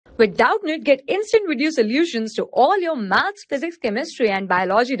With Doubtnut, get instant video solutions to all your maths, physics, chemistry, and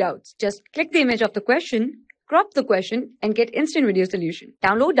biology doubts. Just click the image of the question, crop the question, and get instant video solution.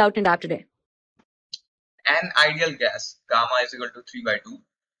 Download Doubtnut app today. An ideal gas, gamma is equal to 3 by 2,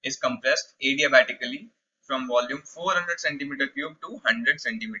 is compressed adiabatically from volume 400 centimeter cube to 100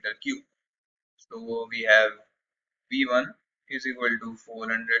 centimeter cube. So we have V1 is equal to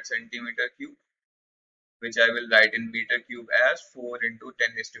 400 centimeter cube, which I will write in meter cube as 4 into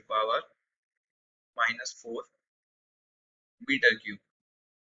 10 raised to power minus 4 meter cube.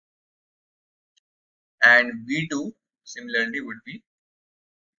 And V2 similarly would be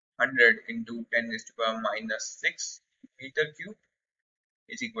 100 into 10 raised to power minus 6 meter cube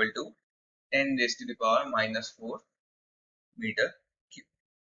is equal to 10 raised to the power minus 4 meter cube.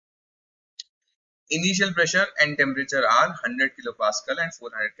 Initial pressure and temperature are 100 kilopascal and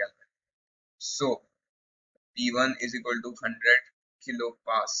 400 Kelvin. So P1 is equal to 100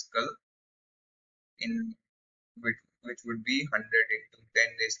 kilopascal in which would be 100 into 10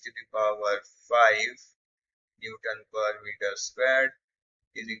 raised to the power 5 Newton per meter squared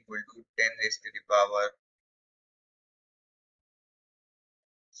is equal to 10 raised to the power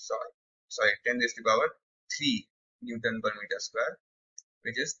 10 raised to the power 3 Newton per meter square,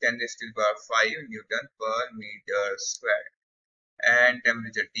 which is 10 raised to the power 5 Newton per meter squared. And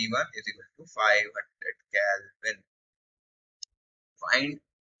temperature T1 is equal to 500 Kelvin.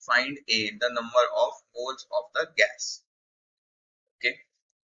 Find A, the number of moles of the gas. Okay,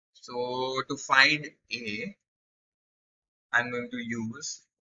 so to find A, I'm going to use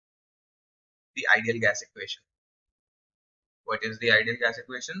the ideal gas equation. What is the ideal gas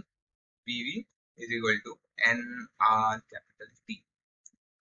equation? PV is equal to NR capital T.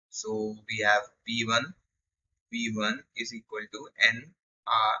 So we have P1, V1 is equal to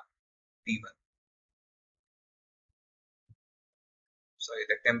NR T1. Sorry,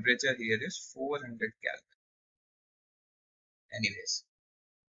 the temperature here is 400 Kelvin. Anyways,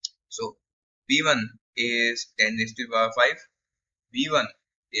 so V1 is 10 raised to the power 5. V1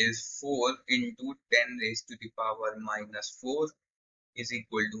 is 4 into 10 raised to the power minus 4 is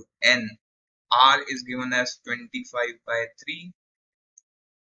equal to N. R is given as 25 by 3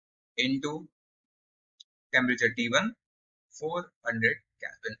 into temperature T1, 400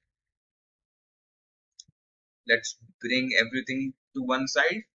 Kelvin. Let's bring everything to one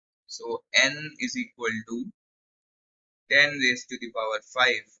side. So N is equal to 10 raised to the power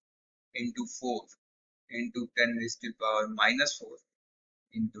 5 into 4 into 10 raised to the power minus 4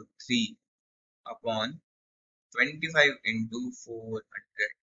 into 3 upon 25 into 400,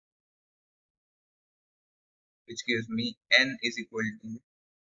 which gives me N is equal to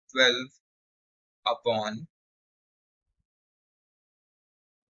 12 upon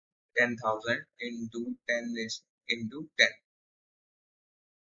 10,000 into 10 raised into 10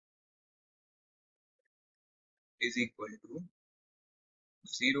 is equal to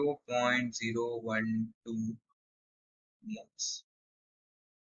 0.012 moles.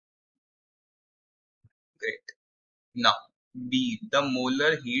 Great. Now B, the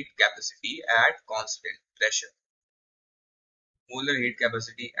molar heat capacity at constant pressure. Molar heat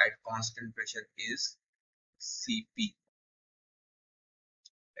capacity at constant pressure is Cp.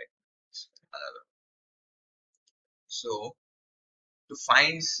 So to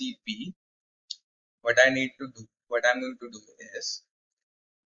find Cp, what I'm going to do is,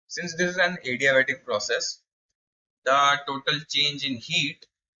 since this is an adiabatic process, the total change in heat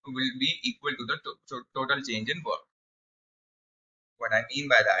will be equal to the total change in work. What I mean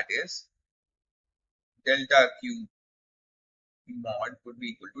by that is delta Q mod would be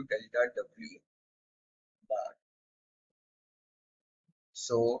equal to delta W mod.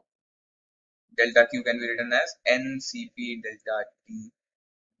 So delta Q can be written as NCP delta T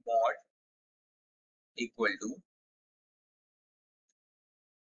mod equal to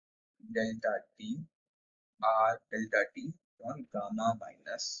delta T R delta T on gamma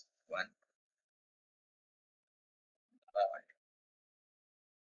minus 1 mod.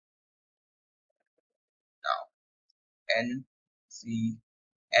 Now N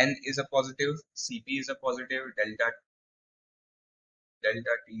is a positive, Cp is a positive, delta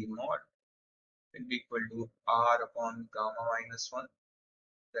T mod will be equal to R upon gamma minus 1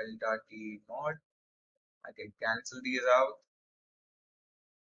 delta T mod. I can cancel these out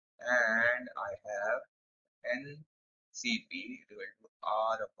and I have NCP equal to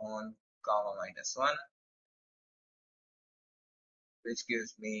R upon gamma minus 1, which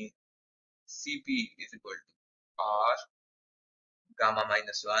gives me Cp is equal to R gamma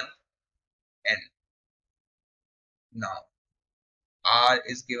minus 1 N. Now R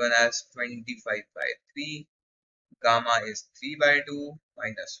is given as 25 by 3, gamma is 3 by 2,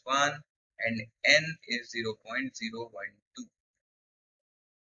 minus 1 and N is 0.012,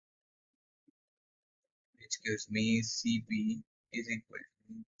 which gives me Cp is equal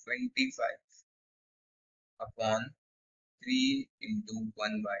to 25 upon 3 into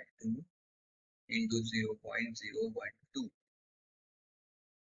 1 by 2 into 0.012,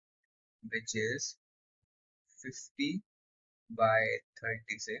 which is 50 by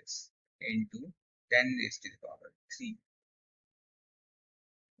 36 into 10 raised to the power 3,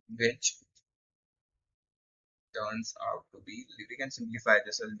 which turns out to be, we can simplify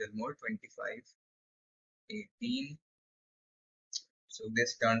this a little more, 25, 18. So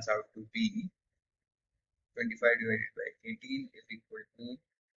this turns out to be 25 divided by 18 is equal to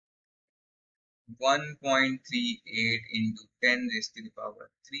 1.38 into 10 raised to the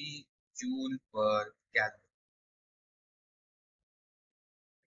power 3 joule per calorie.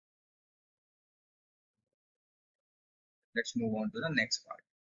 Let's move on to the next part.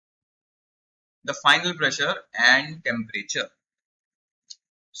 The final pressure and temperature.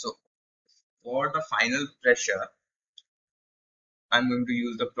 So for the final pressure, I'm going to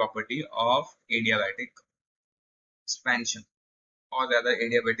use the property of adiabatic expansion or rather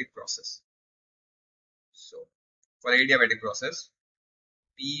adiabatic process. So for adiabatic process,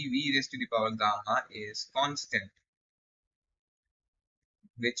 PV raised to the power gamma is constant,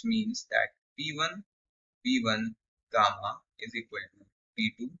 which means that P1 gamma is equal to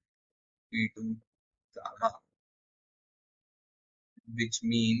P2 gamma, which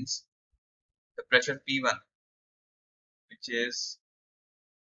means the pressure P1, which is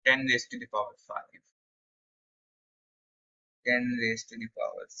 10 raised to the power 5, 10 raised to the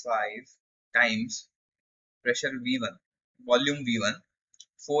power 5 times pressure V1, volume V1,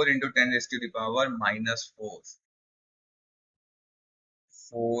 4 into 10 raised to the power minus 4,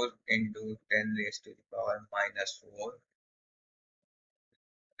 4 into 10 raised to the power minus 4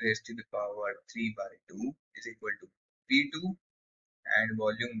 raised to the power 3 by 2 is equal to P2 and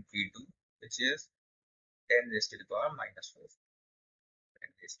volume V2, which is 10 raised to the power minus 4, 10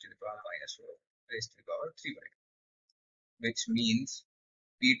 raised to the power minus 4 raised to the power 3 by 2, which means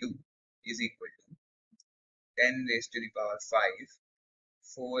P2 is equal to 10 raised to the power 5,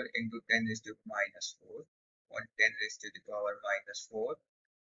 4 into 10 raised to the minus 4, on 10 raised to the power minus 4 to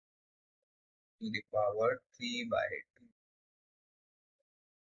the power 3 by 2,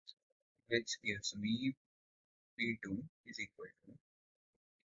 which gives me P2 is equal to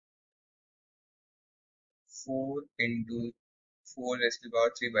 4 into 4 raised to the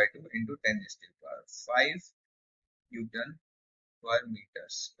power 3 by 2 into 10 raised to the power 5 Newton per meter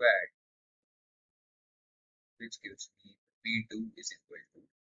squared, which gives me P2 is equal to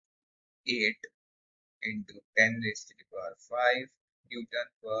 8 into 10 raised to the power 5 Newton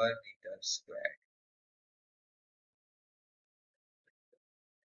per meter squared.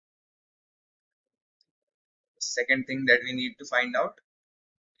 The second thing that we need to find out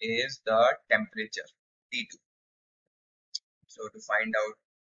is the temperature T2. So to find out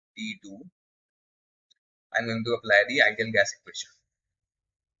T2, I'm going to apply the ideal gas equation.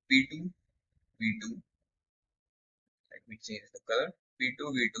 P2 V2, let me change the color. P2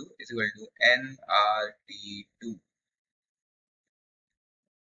 V2 is equal to nRT2.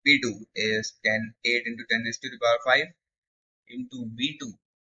 P2 is 8 into 10 raised to the power 5 into V2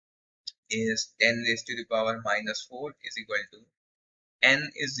 is 10 raised to the power minus 4 is equal to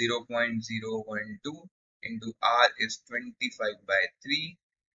N is 0.012 into R is 25 by 3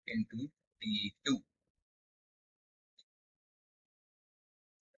 into T2.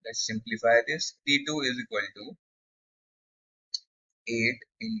 Let's simplify this. T2 is equal to 8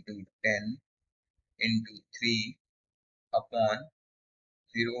 into 10 into 3 upon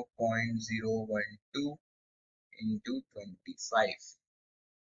 0.012 into 25,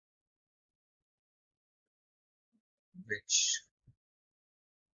 which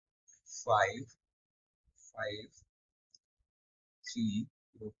 5, 5, 3,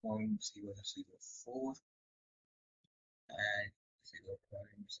 0.004 and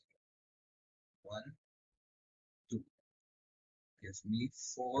 0.012 gives me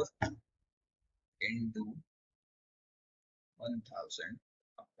 4 into 1000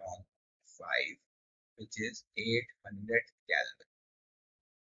 upon 5, which is 800 Kelvin.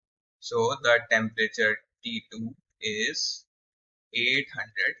 So the temperature T2 is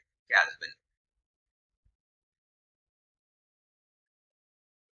 800 Kelvin.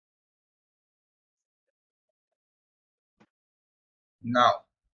 Now,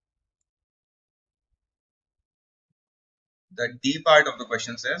 the D part of the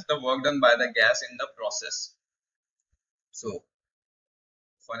question says the work done by the gas in the process. So,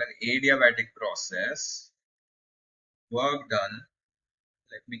 for an adiabatic process, work done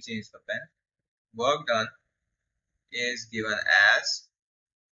let me change the pen. Work done is given as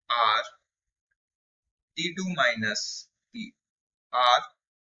R T2 minus T R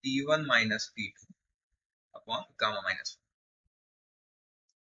T1 minus T2 upon gamma minus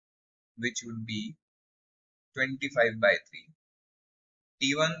 1, which would be 25 by 3.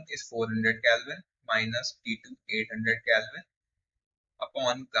 T1 is 400 Kelvin minus T2 800 Kelvin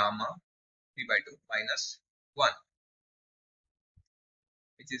upon gamma 3 by 2 minus 1,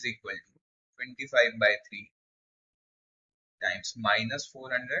 which is equal to 25 by 3 times minus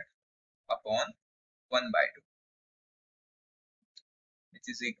 400 upon 1 by 2, which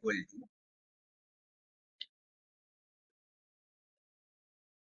is equal to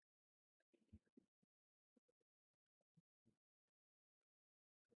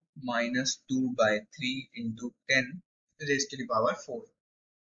minus 2 by 3 into 10 raised to the power 4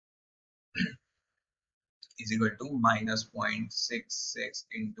 is equal to minus 0.66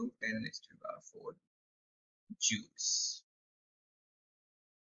 into 10 raised to the power 4 joules.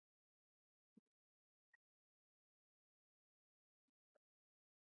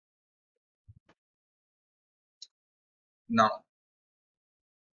 Now,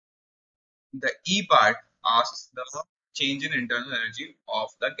 the E part asks the change in internal energy of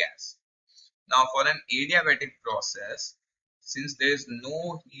the gas. Now, for an adiabatic process, since there is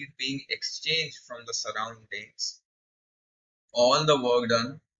no heat being exchanged from the surroundings, all the work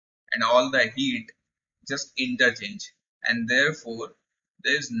done and all the heat just interchange, and therefore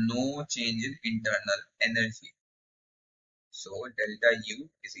there is no change in internal energy. So delta U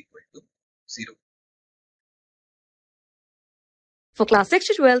is equal to 0. For class 6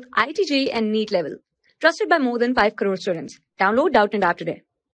 to 12, IIT JEE and NEET level. Trusted by more than 5 crore students. Download Doubtnut app today.